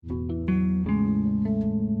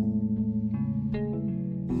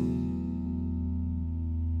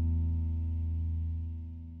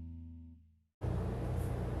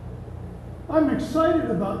excited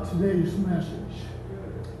about today's message.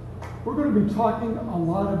 We're going to be talking a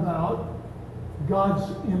lot about God's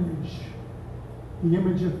image, the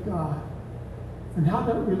image of God, and how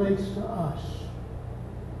that relates to us.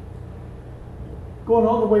 Going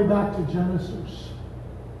all the way back to Genesis,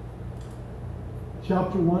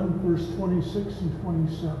 chapter 1, verse 26 and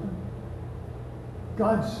 27.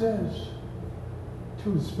 God says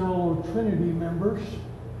to his fellow Trinity members,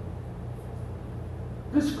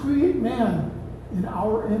 let's create man in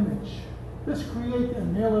our image. Let's create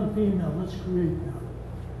them, male and female. Let's create them.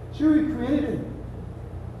 So he created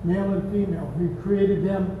male and female. He created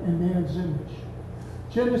them in man's image.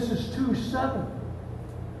 Genesis 2:7.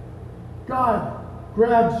 God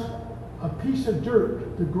grabs a piece of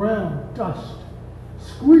dirt, the ground, dust,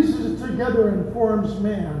 squeezes it together and forms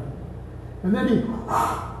man. And then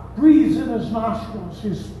he breathes in his nostrils,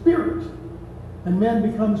 his spirit, and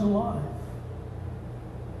man becomes alive.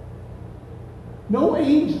 No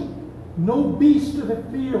angel, no beast of the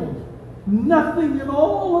field, nothing in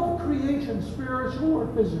all of creation, spiritual or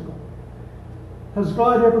physical, has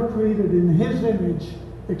God ever created in his image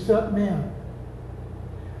except man.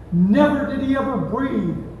 Never did he ever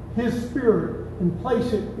breathe his spirit and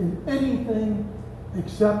place it in anything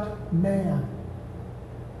except man.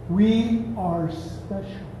 We are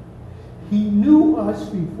special. He knew us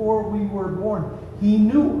before we were born. He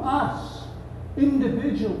knew us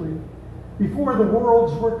individually before the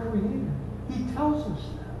worlds were created. He tells us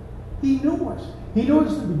that. He knew us. He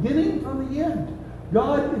knows the beginning from the end.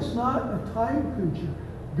 God is not a time creature.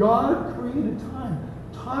 God created time.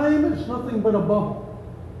 Time is nothing but a bubble.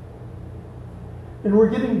 And we're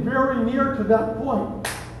getting very near to that point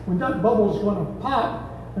when that bubble is going to pop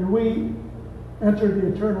and we enter the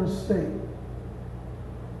eternal state.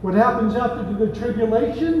 What happens after the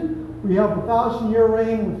tribulation? We have a 1,000-year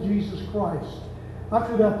reign with Jesus Christ.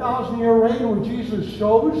 After that 1,000-year reign where Jesus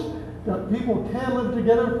shows that people can live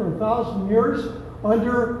together for 1,000 years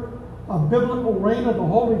under a biblical reign of the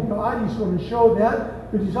Holy God, he's going to show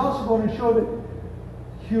that, but he's also going to show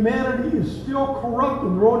that humanity is still corrupt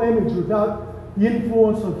in their own image without the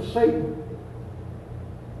influence of Satan,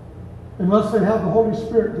 unless they have the Holy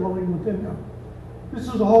Spirit dwelling within them. This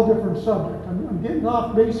is a whole different subject. I'm getting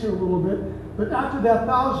off base here a little bit, but after that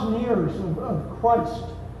 1,000 years of Christ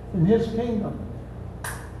in his kingdom,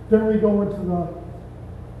 then we go into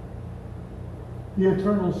the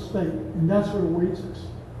eternal state, and that's what awaits us.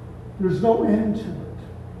 There's no end to it.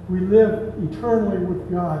 We live eternally with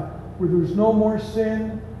God, where there's no more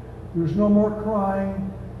sin, there's no more crying,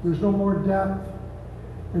 there's no more death.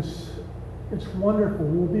 It's wonderful.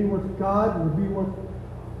 We'll be with God. We'll be with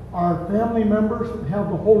our family members that have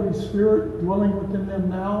the Holy Spirit dwelling within them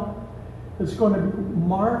now. It's going to be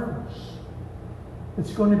marvelous.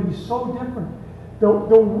 It's going to be so different. The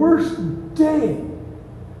worst day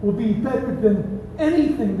will be better than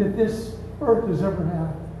anything that this earth has ever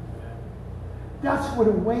had. That's what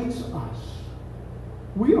awaits us.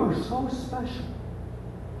 We are so special.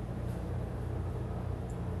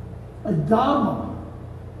 Adama,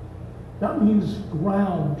 that means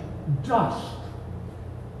ground, dust.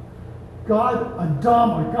 God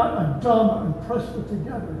got Adama and pressed it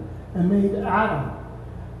together and made Adam.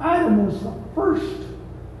 Adam was the first.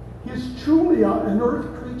 He's truly an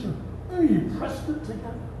earth creature. And he pressed it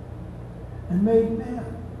together and made man.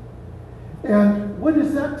 And what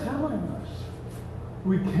is that telling us?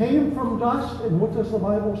 We came from dust, and what does the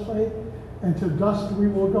Bible say? And to dust we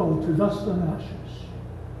will go, to dust and ashes.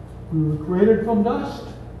 We were created from dust,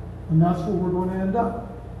 and that's where we're going to end up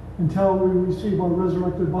until we receive our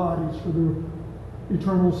resurrected bodies for the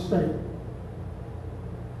eternal state.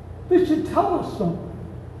 This should tell us something.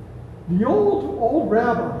 The old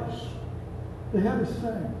rabbis, they had a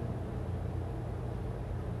saying.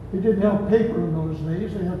 They didn't have paper in those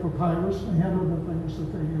days. They had papyrus, and they had other things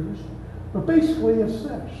that they used. But basically it's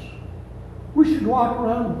this. We should walk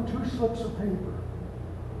around with 2 slips of paper.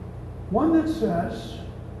 One that says,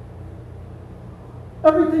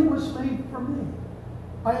 everything was made for me.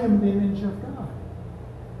 I am the image of God.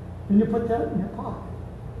 And you put that in your pocket.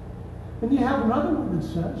 And you have another one that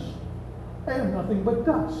says, I am nothing but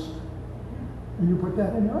dust. And you put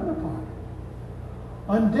that in your other pocket.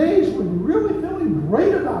 On days when you're really feeling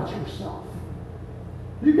great about yourself,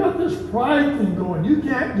 you got this pride thing going. You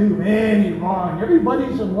can't do any wrong.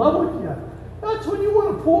 Everybody's in love with you. That's when you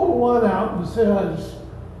want to pull the one out and says,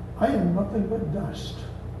 I am nothing but dust.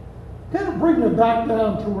 Kind of bring you back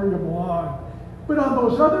down to where you belong. But on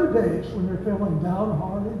those other days when you're feeling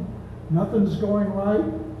downhearted, nothing's going right,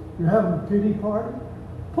 you're having a pity party,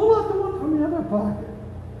 pull out the one from the other pocket.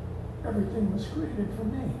 Everything was created for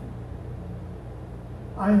me.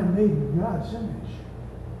 I am made in God's image.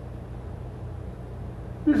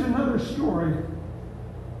 There's another story,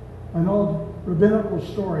 an old rabbinical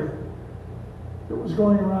story that was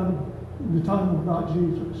going around in the time of about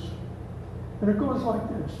Jesus. And it goes like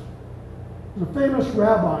this. There's a famous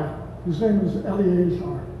rabbi, his name is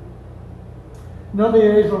Eleazar. And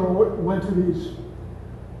Eleazar went to these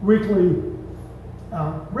weekly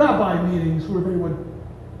rabbi meetings where they would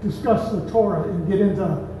discuss the Torah and get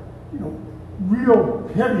into, real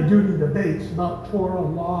heavy-duty debates about Torah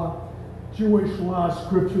law, Jewish law,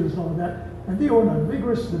 scriptures, and all that. And they were in a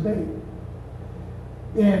vigorous debate.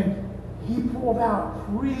 And he pulled out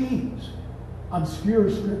 3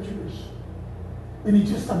 obscure scriptures. And he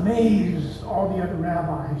just amazed all the other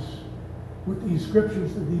rabbis with these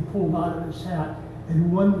scriptures that he pulled out of his hat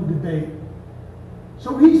and won the debate.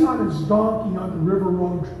 So he's on his donkey on the river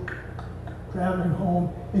road traveling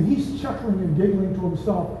home, and he's chuckling and giggling to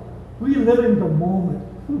himself, reliving the moment.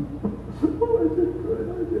 Oh, I did good,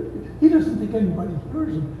 I did good. He doesn't think anybody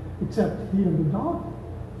hears him except he and the donkey.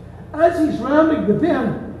 As he's rounding the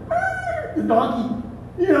bend, the donkey,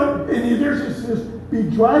 and there's this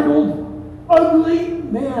bedraggled, ugly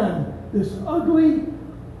man, this ugly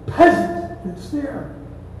peasant that's there.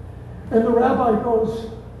 And the rabbi goes,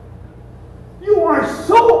 "You are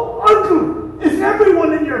so ugly! Is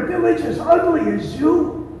everyone in your village as ugly as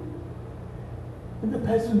you?" And the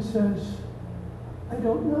peasant says, "I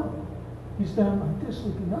don't know." He's down like this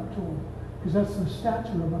looking up to him, because that's the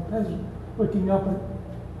stature of a peasant looking up at.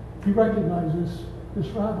 He recognizes this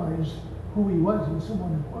rabbi as who he was and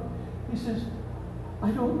someone important. He says,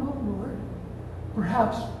 "I don't know, Lord.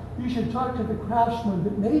 Perhaps you should talk to the craftsman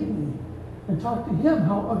that made me and talk to him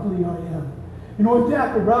how ugly I am." And with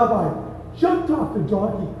that, the rabbi jumped off the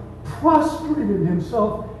donkey, prostrated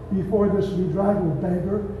himself before this bedraggled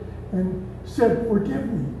beggar, and said,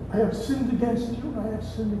 "Forgive me. I have sinned against you and I have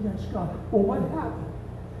sinned against God." Well, what happened?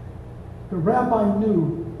 The rabbi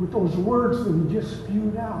knew with those words that he just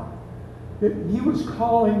spewed out that he was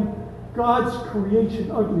calling God's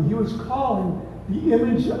creation ugly. He was calling the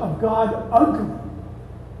image of God ugly.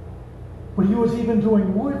 But he was even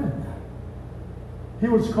doing more than that. He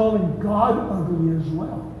was calling God ugly as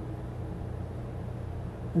well.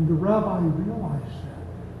 And the rabbi realized that.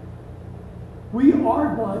 We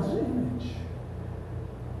are God's image.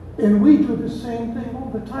 And we do the same thing all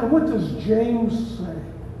the time. What does James say?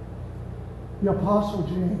 The Apostle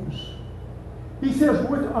James. He says,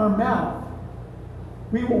 with our mouth,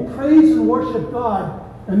 we will praise and worship God,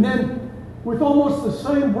 and then with almost the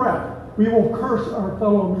same breath, we will curse our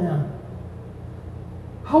fellow man.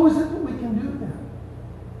 How is it that we can do that?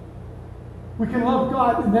 We can love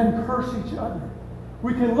God and then curse each other.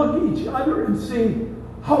 We can look at each other and say,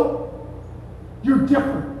 "How you're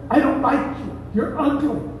different. I don't like you. You're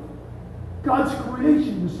ugly." God's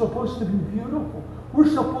creation is supposed to be beautiful. We're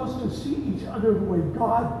supposed to see each other the way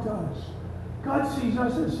God does. God sees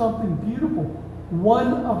us as something beautiful,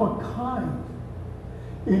 one of a kind.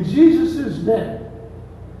 In Jesus' day,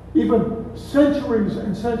 even centuries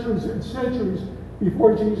and centuries and centuries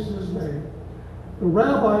before Jesus' day, the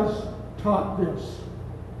rabbis taught this.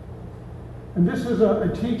 And this is a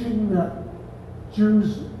teaching that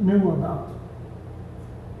Jews knew about.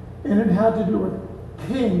 And it had to do with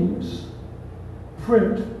kings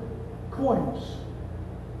print coins.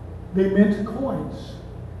 They mint coins.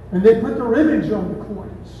 And they put their image on the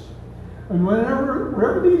coins. And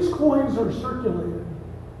wherever these coins are circulated,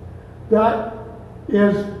 that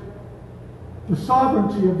is the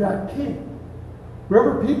sovereignty of that king.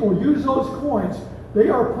 Wherever people use those coins, they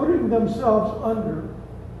are putting themselves under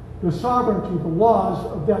the sovereignty, the laws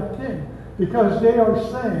of that king. Because they are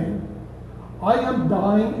saying, I am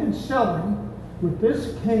buying and selling with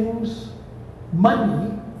this king's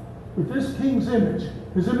money, with this king's image.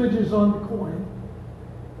 His image is on the coin.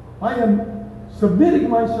 I am submitting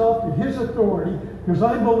myself to his authority because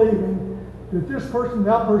I'm believing that this person and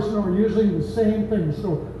that person are using the same thing.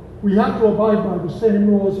 So we have to abide by the same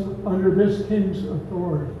rules under this king's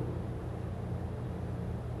authority.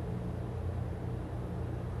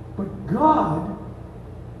 But God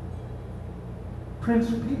prints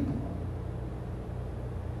people.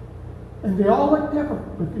 And they all look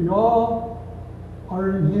different, but they all are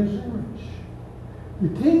in his image. The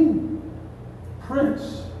king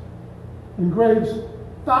prints, engraves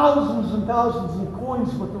thousands and thousands of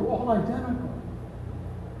coins, but they're all identical,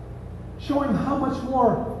 showing how much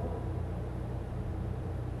more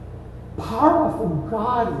powerful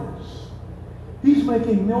God is. He's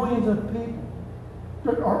making millions of people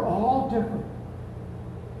that are all different.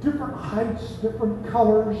 Different heights, different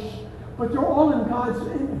colors, but they're all in God's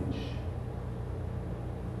image.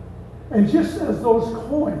 And just as those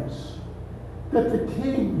coins that the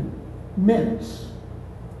king mints,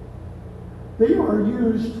 they are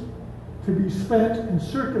used to be spent and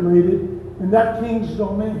circulated in that king's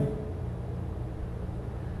domain.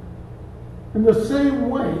 In the same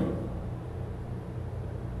way,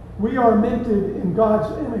 we are minted in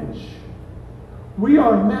God's image. We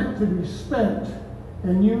are meant to be spent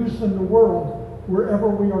and used in the world wherever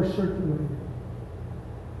we are circulated.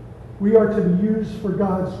 We are to be used for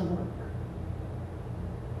God's work.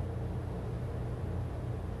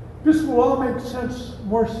 This will all make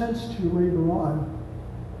more sense to you later on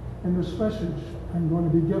in this message I'm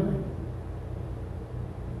going to be giving.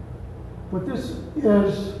 But this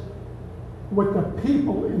is what the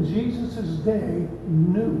people in Jesus' day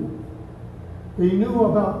knew. They knew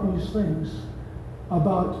about these things,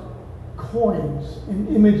 about coins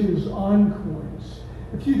and images on coins.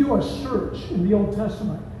 If you do a search in the Old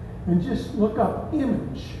Testament and just look up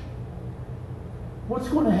image, what's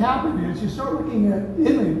going to happen is you start looking at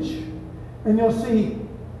image and you'll see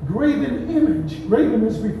graven image. Graven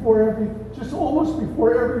is just almost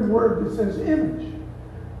before every word that says image.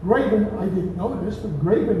 Graven, I didn't know this, but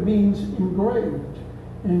graven means engraved.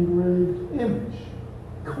 Engraved image.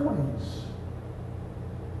 Coins.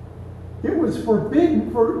 It was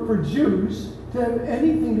forbidden for Jews to have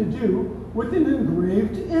anything to do with an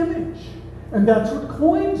engraved image. And that's what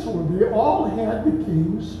coins were. They all had the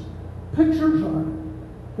king's pictures on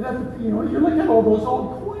it. You look at all those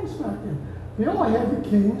old coins back then. They all had the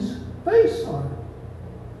king's face on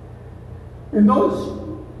it. And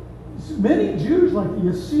many Jews, like the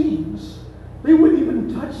Essenes, they wouldn't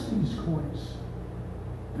even touch these coins,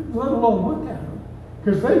 let alone look at them,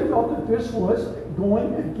 because they felt that this was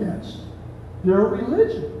going against their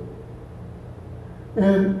religion.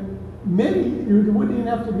 And many, it wouldn't even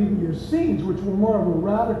have to be the Essenes, which were more of a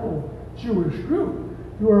radical Jewish group.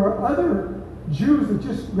 There were other Jews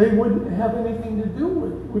that they wouldn't have anything to do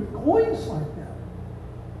with coins like that.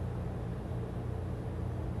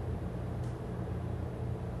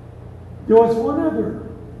 There was one other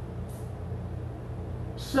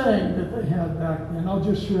saying that they had back then. I'll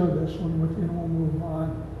just share this one with you and we'll move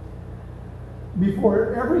on.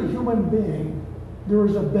 Before every human being, there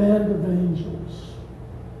was a band of angels.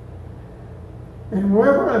 And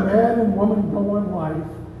wherever a man and woman go in life,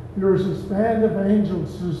 there is this band of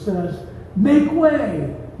angels who says, make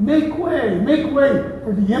way, make way, make way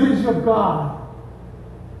for the image of God.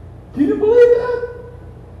 Can you believe that?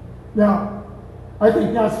 Now, I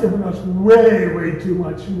think that's given us way, way too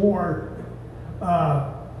much more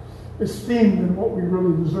esteem than what we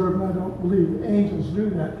really deserve, and I don't believe angels do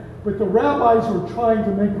that. But the rabbis were trying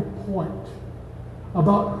to make a point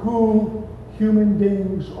about who human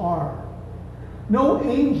beings are. No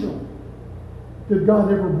angel did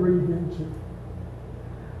God ever breathe into.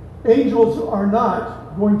 Angels are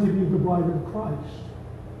not going to be the bride of Christ.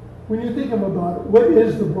 When you think about it, what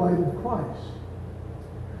is the bride of Christ?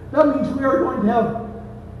 That means we are going to have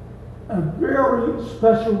a very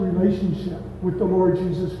special relationship with the Lord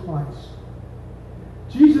Jesus Christ.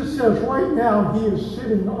 Jesus says right now he is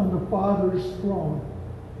sitting on the Father's throne.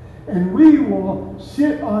 And we will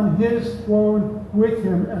sit on his throne with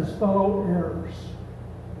him as fellow heirs.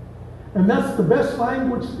 And that's the best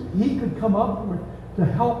language he could come up with to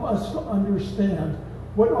help us to understand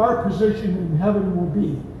what our position in heaven will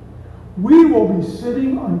be. We will be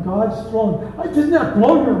sitting on God's throne. Doesn't that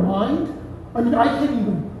blow your mind? I mean, I can't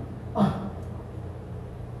even...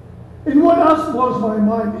 And what else blows my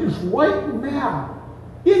mind is right now,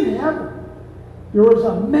 in heaven, there is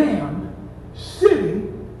a man sitting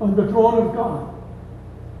on the throne of God.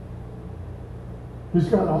 He's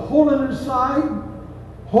got a hole in his side,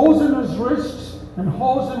 holes in his wrists, and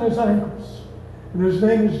holes in his ankles. And his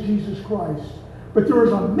name is Jesus Christ. But there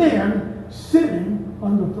is a man sitting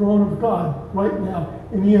on the throne of God right now.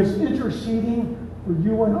 And he is interceding for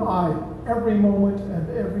you and I every moment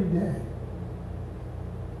of every day.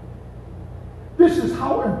 This is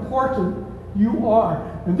how important you are.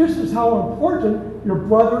 And this is how important your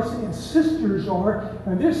brothers and sisters are.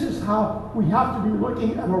 And this is how we have to be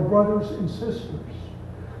looking at our brothers and sisters.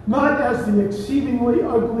 Not as the exceedingly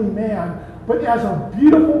ugly man, but as a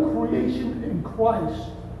beautiful creation in Christ.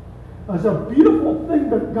 As a beautiful thing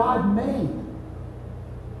that God made.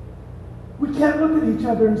 We can't look at each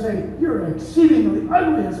other and say, you're exceedingly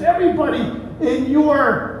ugly. Is everybody in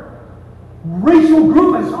your racial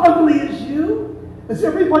group as ugly as you? Is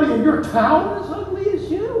everybody in your town as ugly as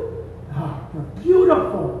you? Oh, you're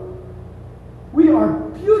beautiful. We are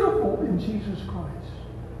beautiful in Jesus Christ.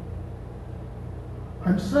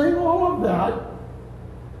 I'm saying all of that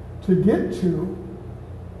to get to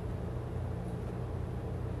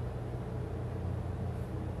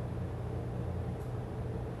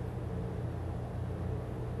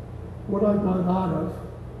what I got out of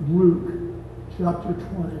Luke chapter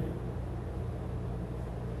 20.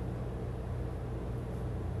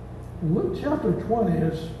 In Luke chapter 20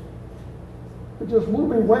 it just blew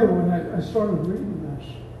me away when I started reading this.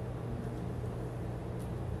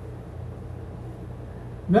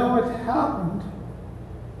 Now it happened,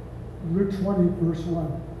 Luke 20, verse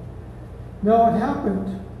 1. Now it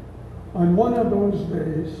happened on one of those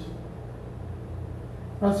days,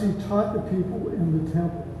 as he taught the people in the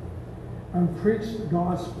temple and preached the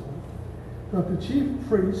gospel, that the chief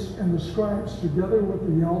priests and the scribes, together with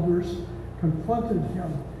the elders, confronted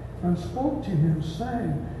him and spoke to him,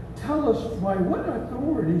 saying, "Tell us, by what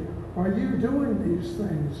authority are you doing these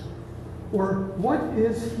things? Or what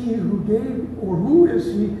is he who is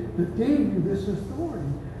he that gave you this authority?"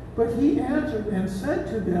 But he answered and said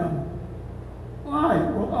to them, "I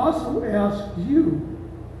will also ask you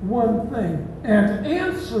one thing, and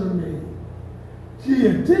answer me." See,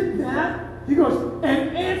 you did that? He goes,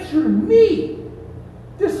 "And answer me."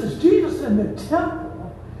 This is Jesus in the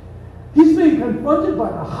temple. He's being confronted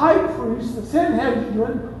by the high priest, the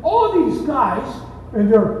Sanhedrin, all these guys,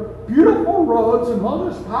 and their beautiful robes and all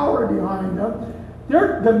this power behind them.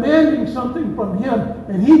 They're demanding something from him,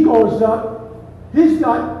 and he goes up. He's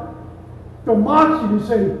got the moxie to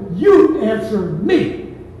say, "You answer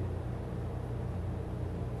me."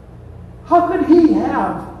 How could he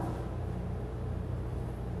have,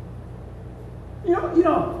 you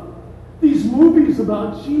know, these movies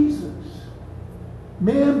about Jesus?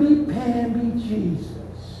 Mamby-pamby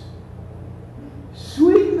Jesus.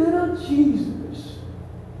 Sweet little Jesus.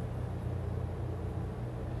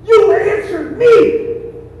 You answer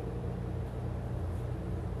me.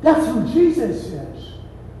 That's who Jesus is.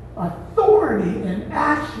 Authority in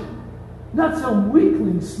action. Not some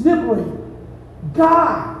weakling, sniveling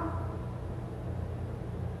guy.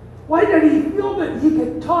 Why did he feel that he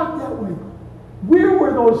could talk that way? Where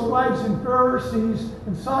were those scribes and Pharisees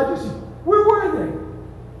and Sadducees? Where were they?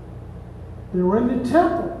 They were in the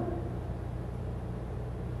temple.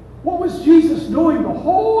 What was Jesus doing the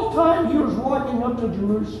whole time he was walking up to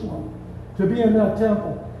Jerusalem to be in that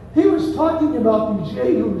temple? He was talking about these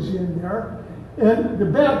Yahus in there and the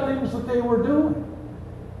bad things that they were doing.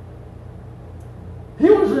 He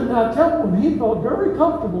was in that temple and he felt very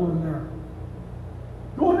comfortable in there.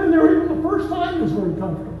 Going in there even the first time he was very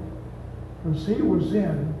comfortable, because he was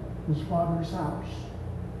in his Father's house.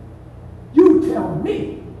 You tell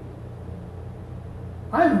me.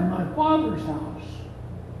 I'm in my Father's house.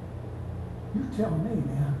 You tell me,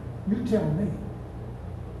 man. You tell me.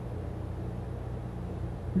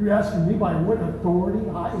 You're asking me by what authority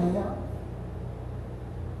I have?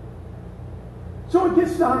 So it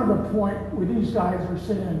gets down to the point where these guys are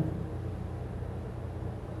saying,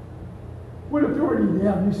 "What authority do you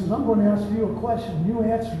have?" And he says, "I'm going to ask you a question. You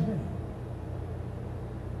answer me.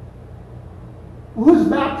 Whose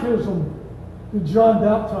baptism did John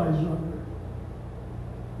baptize under?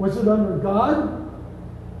 Was it under God?"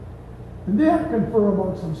 And they have to confer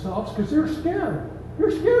amongst themselves because they're scared.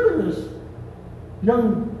 They're scared of this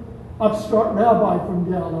young upstart rabbi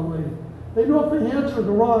from Galilee. They know if they answer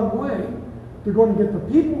the wrong way, they're going to get the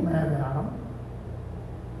people mad at them.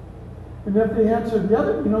 And if they answer the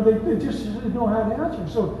other, they just didn't know how to answer.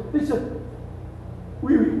 So they said,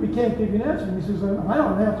 we can't give you an answer. And he says, "I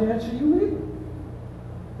don't have to answer you either."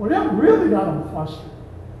 Well, that really got him flustered.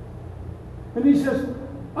 And he says,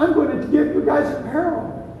 "I'm going to give you guys a parable."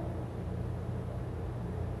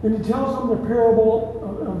 And he tells them the parable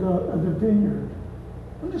of the vineyard.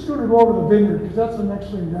 I'm just going to go over the vineyard because that's the next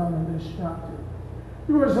thing down in this chapter.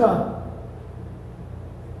 There was a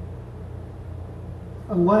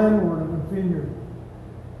landlord of a vineyard.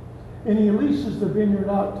 And he leases the vineyard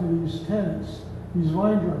out to these tenants, these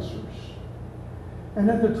vine dressers. And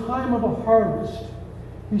at the time of the harvest,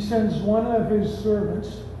 he sends one of his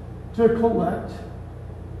servants to collect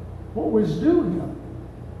what was due him.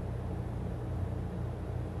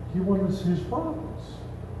 He wanted his profits.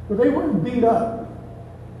 But they wouldn't beat up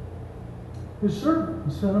his servant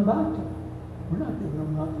and send him back to him. "We're not giving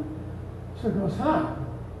him nothing." So he goes,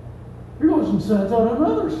 He goes and sends out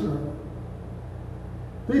another servant.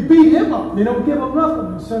 They beat him up. They don't give him nothing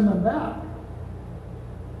and send him back.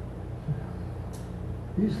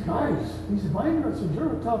 These guys, these vine dressers,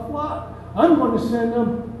 they're a tough lot. I'm going to send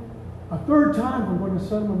them a third time. I'm going to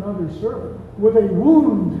send them another servant. Where they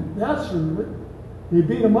wound that servant, they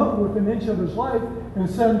beat him up with an inch of his life and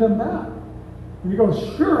send him back. And he goes,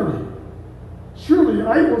 surely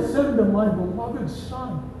I will send them my beloved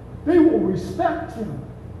son. They will respect him.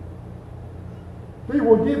 They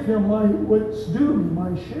will give him what's due me,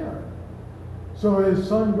 my share. So his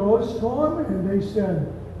son goes to him, and they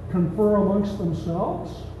said, confer amongst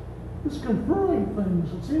themselves. This conferring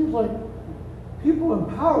things, it seems like people in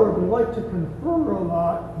power, they like to confer a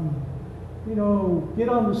lot and, get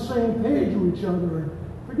on the same page with each other and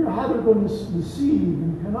figure out how they're going to deceive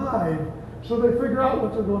and connive. So they figure out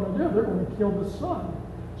what they're going to do. They're going to kill the son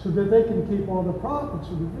so that they can keep all the profits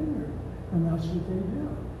of the vineyard. And that's what they do.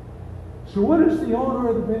 So what is the owner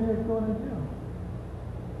of the vineyard going to do?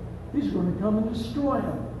 He's going to come and destroy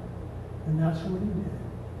them. And that's what he did.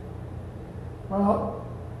 Well,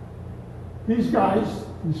 these guys,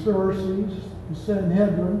 these Pharisees, the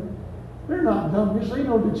Sanhedrin, they're not dumb. They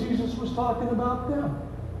know that Jesus was talking about them.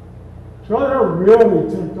 So they're really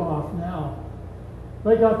ticked off now.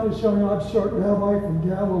 They got this young upstart rabbi from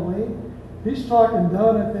Galilee. He's talking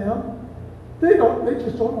down at them. They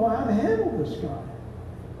just don't know how to handle this guy.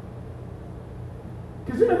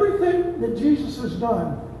 Because everything that Jesus has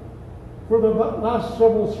done for the last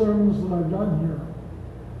several sermons that I've done here,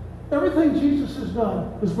 everything Jesus has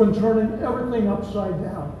done has been turning everything upside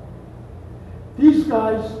down. These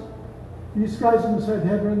guys in the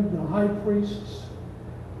Sanhedrin, the high priests,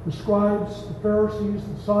 the scribes, the Pharisees,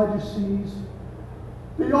 the Sadducees,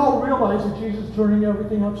 they all realize that Jesus is turning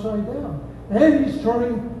everything upside down. And he's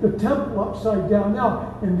turning the temple upside down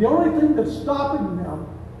now. And the only thing that's stopping them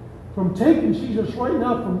from taking Jesus right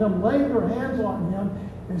now, from them laying their hands on him,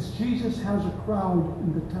 is Jesus has a crowd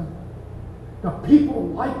in the temple. The people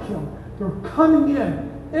like him. They're coming in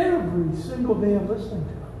every single day and listening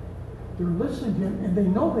to him. They're listening to him, and they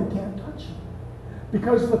know they can't touch him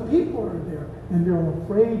because the people are there, and they're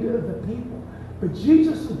afraid of the people. But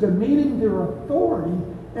Jesus is demeaning their authority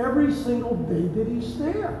every single day that he's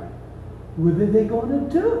there. What are they going to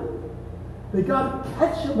do? They got to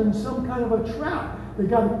catch him in some kind of a trap. They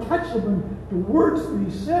got to catch him in the words that he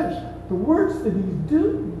says, the words that he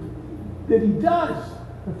does,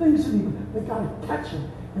 the things that they got to catch him.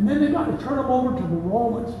 And then they got to turn him over to the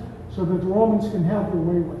Romans so that the Romans can have their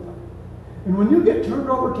way with him. And when you get turned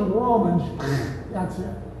over to the Romans, that's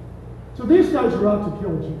it. So these guys are out to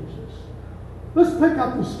kill Jesus. Let's pick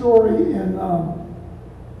up the story in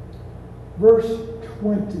verse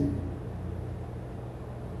 20.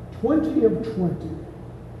 20 of 20.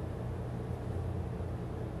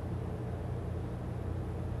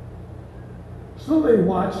 So they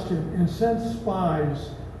watched him and sent spies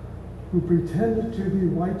who pretended to be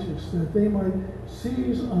righteous, that they might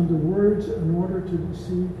seize on the words in order to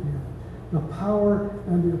deceive him. The power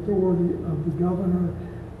and the authority of the governor,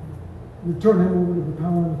 they turn him over to the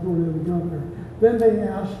power and authority of the governor. Then they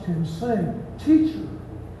asked him, saying, Teacher,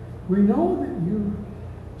 we know that you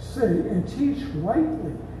say and teach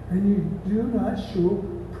rightly, and you do not show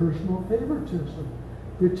personal favoritism,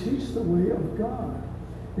 but teach the way of God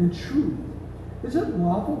in truth. Is it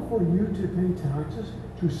lawful for you to pay taxes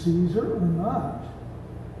to Caesar or not?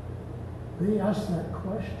 They asked that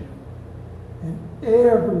question, and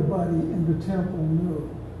everybody in the temple knew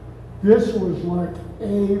this was like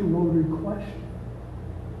a loaded question.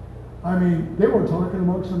 I mean, they were talking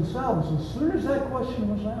amongst themselves. As soon as that question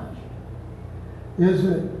was asked, is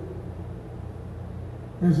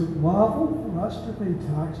it lawful for us to pay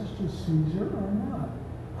taxes to Caesar or not?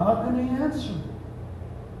 How can he answer it?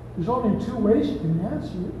 There's only two ways you can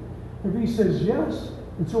answer it. If he says yes,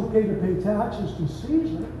 it's okay to pay taxes to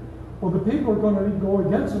Caesar, well, the people are going to go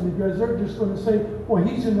against him because they're just going to say, well,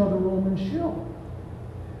 he's another Roman shill.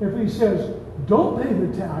 If he says, don't pay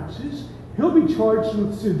the taxes, he'll be charged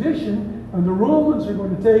with sedition, and the Romans are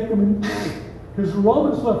going to take him and because the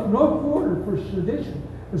Romans left no quarter for sedition,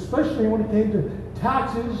 especially when it came to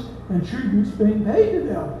taxes and tributes being paid to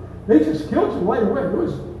them. They just killed you right away.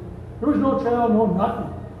 There was no trial, no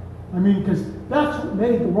nothing. I mean, because that's what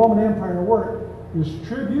made the Roman Empire work, is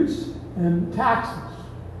tributes and taxes.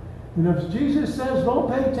 And if Jesus says don't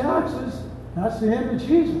pay taxes, that's the end of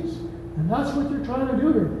Jesus. And that's what they're trying to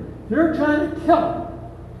do here. They're trying to kill him,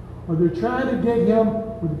 or they're trying to get him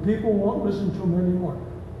where the people won't listen to him anymore.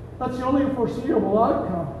 That's the only foreseeable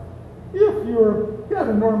outcome. If you had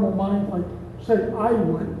a normal mind, like, say, I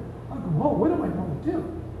would, I'd go, oh, what am I going to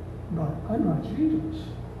do? But I'm not Jesus.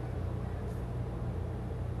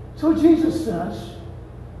 So Jesus says,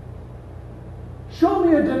 show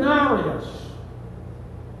me a denarius.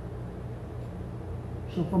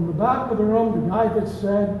 So from the back of the room, the guy that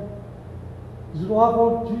said, is it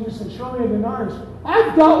lawful? Jesus said, show me a denarius.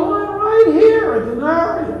 I've got one right here, a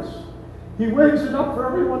denarius. He waves it up for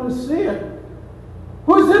everyone to see it.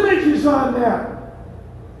 Whose image is on that?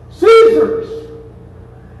 Caesar's.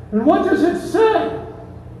 And what does it say?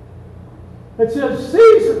 It says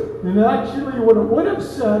Caesar. And actually what it would have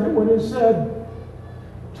said, it would have said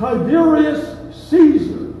Tiberius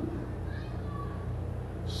Caesar.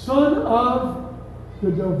 son of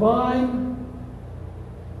the divine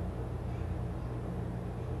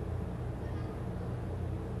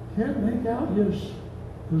can't make out his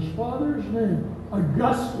father's name.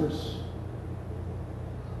 Augustus.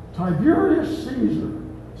 Tiberius Caesar,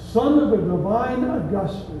 son of the divine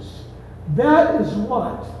Augustus. That is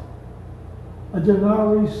what a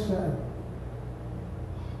denarius said.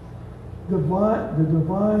 The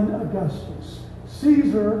divine Augustus.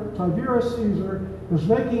 Caesar, Tiberius Caesar, is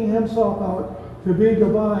making himself out to be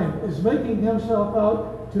divine, is making himself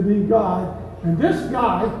out to be God. And this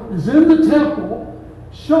guy is in the temple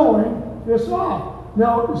showing this off.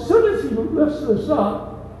 Now, as soon as he lifts this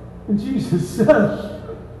up, and Jesus says,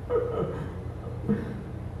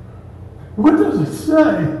 what does it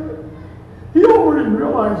say? He already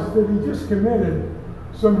realizes that he just committed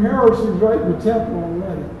some heresies right in the temple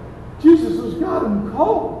already. Jesus has got him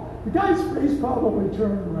cold. The guy's face probably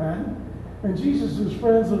turned red, and Jesus'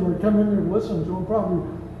 friends that were coming in there to listen to him, probably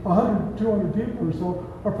 100, 200 people or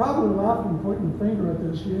so, are probably laughing, pointing the finger at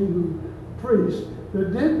this Jehu priest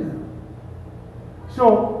that did that.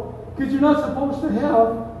 So, because you're not supposed to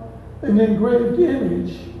have an engraved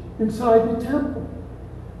image inside the temple.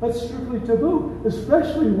 That's strictly taboo,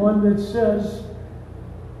 especially one that says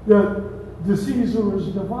that the Caesar is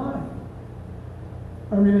divine.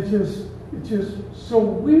 I mean, it's just so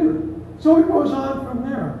weird. So it goes on from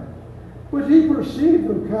there. But he perceived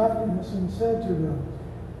their craftiness and said to them,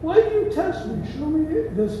 why do you test me? Show me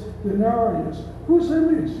this denarius. Whose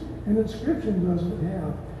image and inscription does it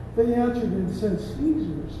have? They answered and said,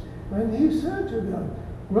 Caesar's. And he said to them,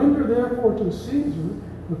 render therefore to Caesar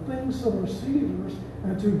the things that are Caesar's,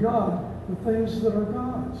 and to God the things that are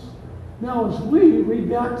God's. Now, as we read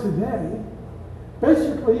back today,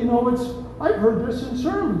 basically, I've heard this in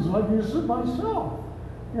sermons. I've used it myself.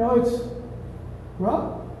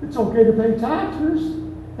 It's okay to pay taxes,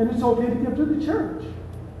 and it's okay to give to the church.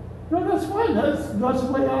 That's fine. That's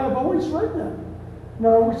the way I've always read that. And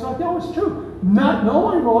I always thought that was true. Not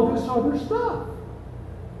knowing all this other stuff.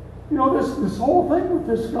 This whole thing with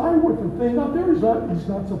this guy with the thing up there, he's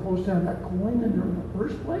not supposed to have that coin in there in the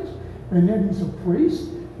first place. And then he's a priest,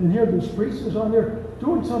 and here this priest is on there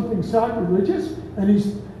doing something sacrilegious, and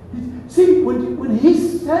see, when he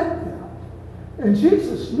said that, and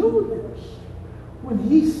Jesus knew this, when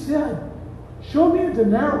he said, show me a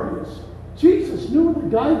denarius, Jesus knew the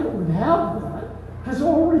guy that would have that has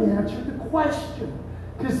already answered the question.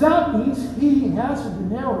 Because that means he has a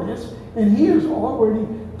denarius, and he is already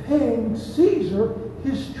paying Caesar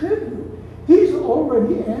his tribute. He's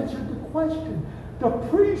already answered the question. The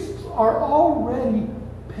priests are already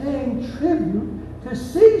paying tribute to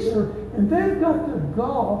Caesar, and they've got the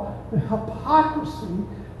gall, the hypocrisy,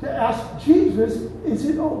 to ask Jesus, is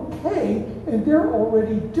it okay? And they're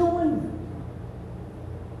already doing it.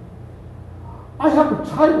 I have a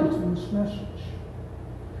title to this message.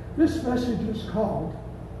 This message is called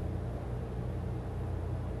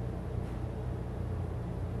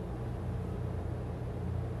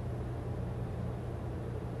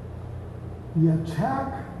The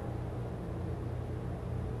Attack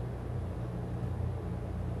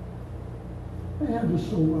I have this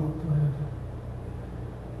so well planned.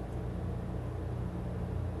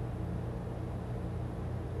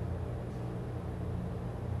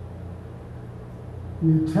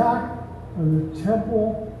 The attack of the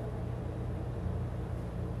temple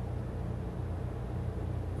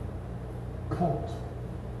cult.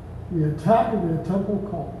 The attack of the temple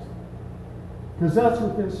cult. Because that's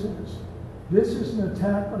what this is. This is an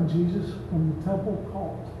attack on Jesus from the temple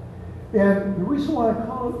cult. And the reason why I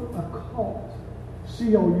call it a cult,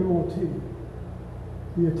 C-O-U-L-T,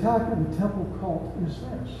 the attack of the temple cult is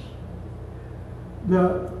this.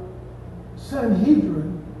 The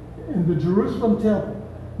Sanhedrin in the Jerusalem temple,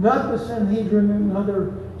 not the Sanhedrin in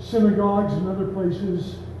other synagogues and other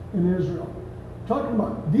places in Israel. I'm talking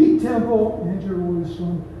about the temple in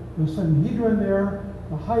Jerusalem, the Sanhedrin there,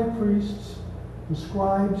 the high priests, the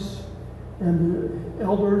scribes, and the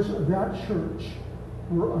elders of that church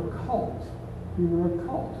were a cult. They were a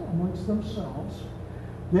cult amongst themselves.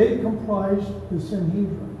 They comprised the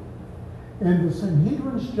Sanhedrin. And the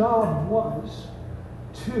Sanhedrin's job was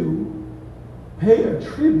to pay a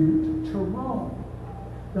tribute to Rome.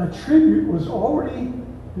 That tribute was already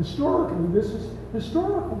historically, this is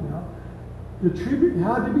historical now, the tribute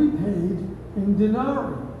had to be paid in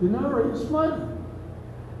denarii. Denarii is money,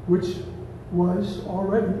 which was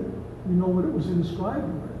already, you know what it was inscribed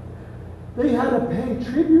with. They had to pay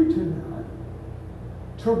tribute to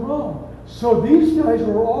that, to Rome. So these guys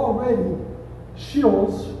were already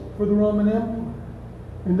shields for the Roman Empire.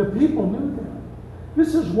 And the people knew that.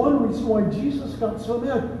 This is one reason why Jesus got so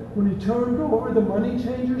mad when he turned over the money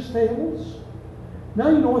changers' tables. Now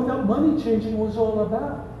you know what that money changing was all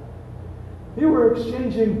about. They were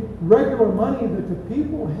exchanging regular money that the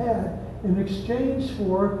people had in exchange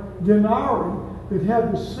for denarii that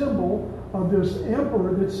had the symbol of this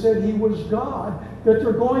emperor that said he was God, that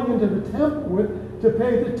they're going into the temple with to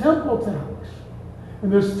pay the temple tax.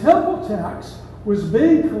 And this temple tax was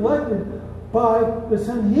being collected by the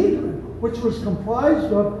Sanhedrin, which was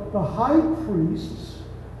comprised of the high priests,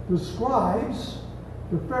 the scribes,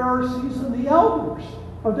 the Pharisees, and the elders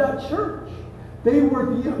of that church. They were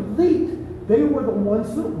the elite. They were the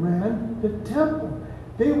ones that ran the temple.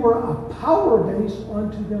 They were a power base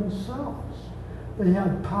unto themselves. They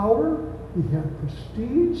had power, they had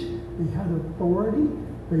prestige, they had authority,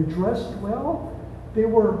 they dressed well, they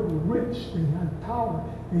were rich, they had power.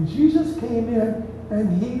 And Jesus came in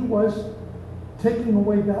and he was taking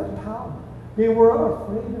away that power. They were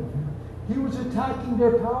afraid of him. He was attacking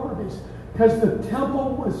their power base because the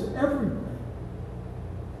temple was everything.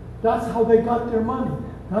 That's how they got their money.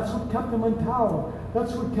 That's what kept them in power.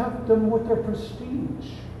 That's what kept them with their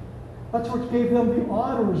prestige. That's what gave them the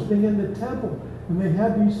honors being in the temple. And they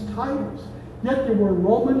had these titles. Yet they were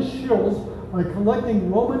Roman shills by collecting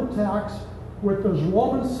Roman tax with those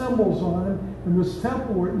Roman symbols on them in this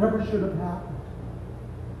temple where it never should have happened.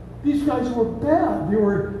 These guys were bad. They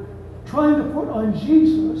were trying to put on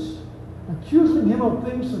Jesus, accusing him of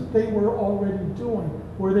things that they were already doing,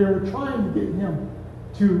 or they were trying to get him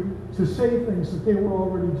to say things that they were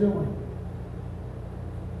already doing.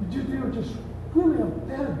 They were just really a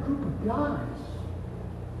bad group of guys.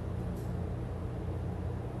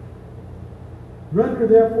 Render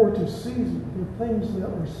therefore to Caesar the things that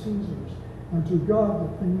are Caesar's, and to God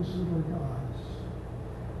the things that are God's.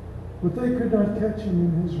 But they could not catch him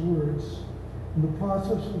in his words, in the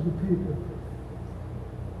process of the people.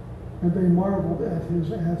 And they marveled at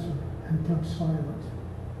his answer and kept silent.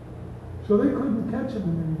 So they couldn't catch him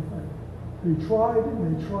in anything. They tried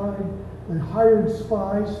and they tried. They hired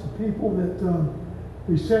spies, the people that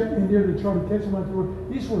they sent in there to try to catch him out the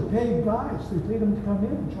road. These were paid guys. They paid them to come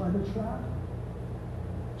in and try to trap him.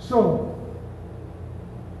 So,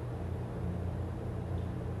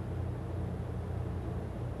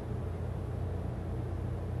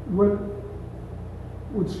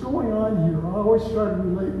 what's going on here, I always try to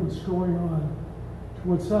relate what's going on to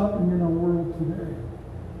what's happening in our world today.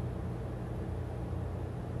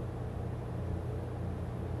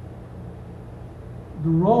 The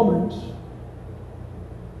Romans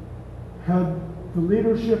had the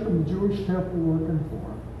leadership in the Jewish temple working for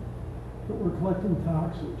them, that were collecting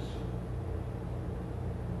taxes.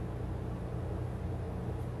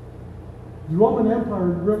 The Roman Empire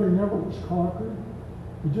really never was conquered.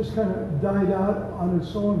 It just kind of died out on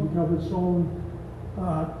its own because of its own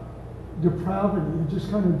depravity. It just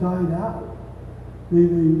kind of died out.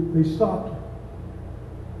 They stopped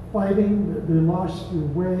fighting. They lost their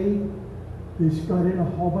way. They got in a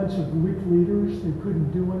whole bunch of weak leaders. They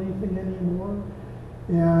couldn't do anything anymore.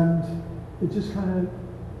 And it just kind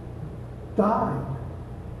of died.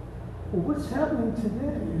 Well, what's happening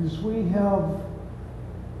today is we have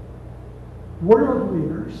world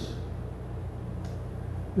leaders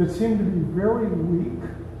that seem to be very weak.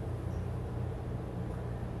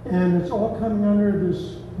 And it's all coming under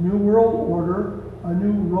this new world order, a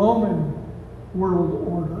new Roman world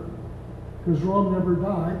order, because Rome never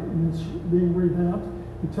died and it's being revamped.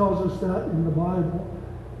 It tells us that in the Bible,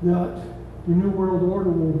 that the new world order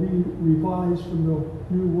will be revised from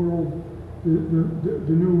the new world, the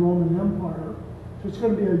new Roman Empire. So it's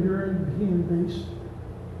going to be a European based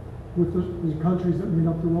with the countries that made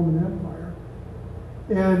up the Roman Empire.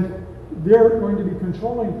 And they're going to be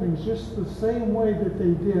controlling things just the same way that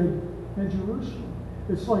they did in Jerusalem.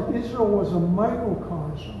 It's like Israel was a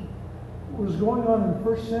microcosm. What was going on in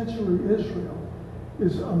first century Israel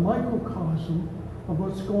is a microcosm of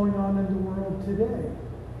what's going on in the world today.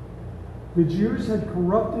 The Jews had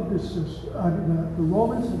corrupted the system, the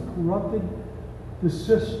Romans had corrupted the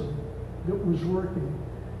system that was working.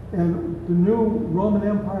 And the new Roman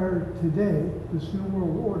Empire today, this new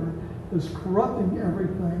world order, is corrupting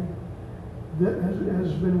everything that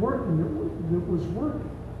has been working, that was working.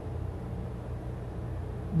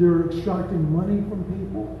 They're extracting money from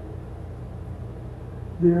people.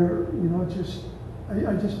 They're,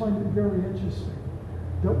 I just find it very interesting.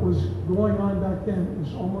 That was going on back then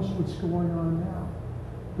is almost what's going on now.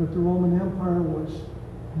 That the Roman Empire was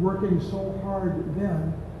working so hard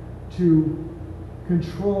then to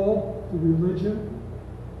control the religion,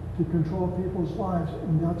 to control people's lives,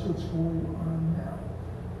 and that's what's going on now.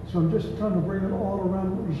 So I'm just trying to bring it all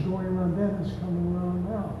around. What was going around then is coming around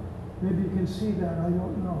now. Maybe you can see that. I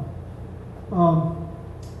don't know.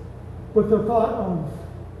 But the thought of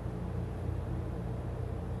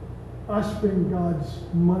us being God's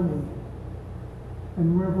money,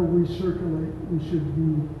 and wherever we circulate, we should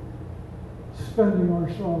be spending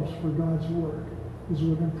ourselves for God's work, is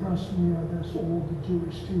what impressed me of this old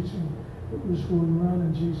Jewish teaching that was going around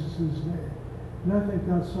in Jesus' day. And I think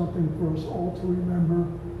that's something for us all to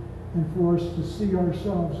remember, and for us to see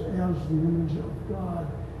ourselves as the image of God,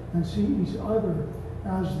 and see each other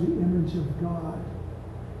as the image of God.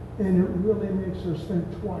 And it really makes us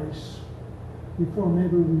think twice before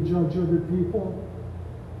maybe we judge other people,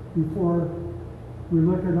 before we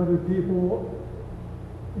look at other people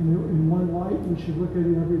in one light. We should look at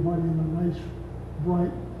everybody in a nice,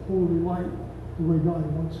 bright, holy light, the way God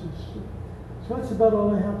wants us to. So that's about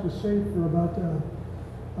all I have to say for about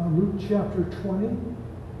Luke chapter 20.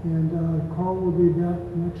 And Carl will be back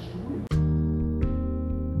next week.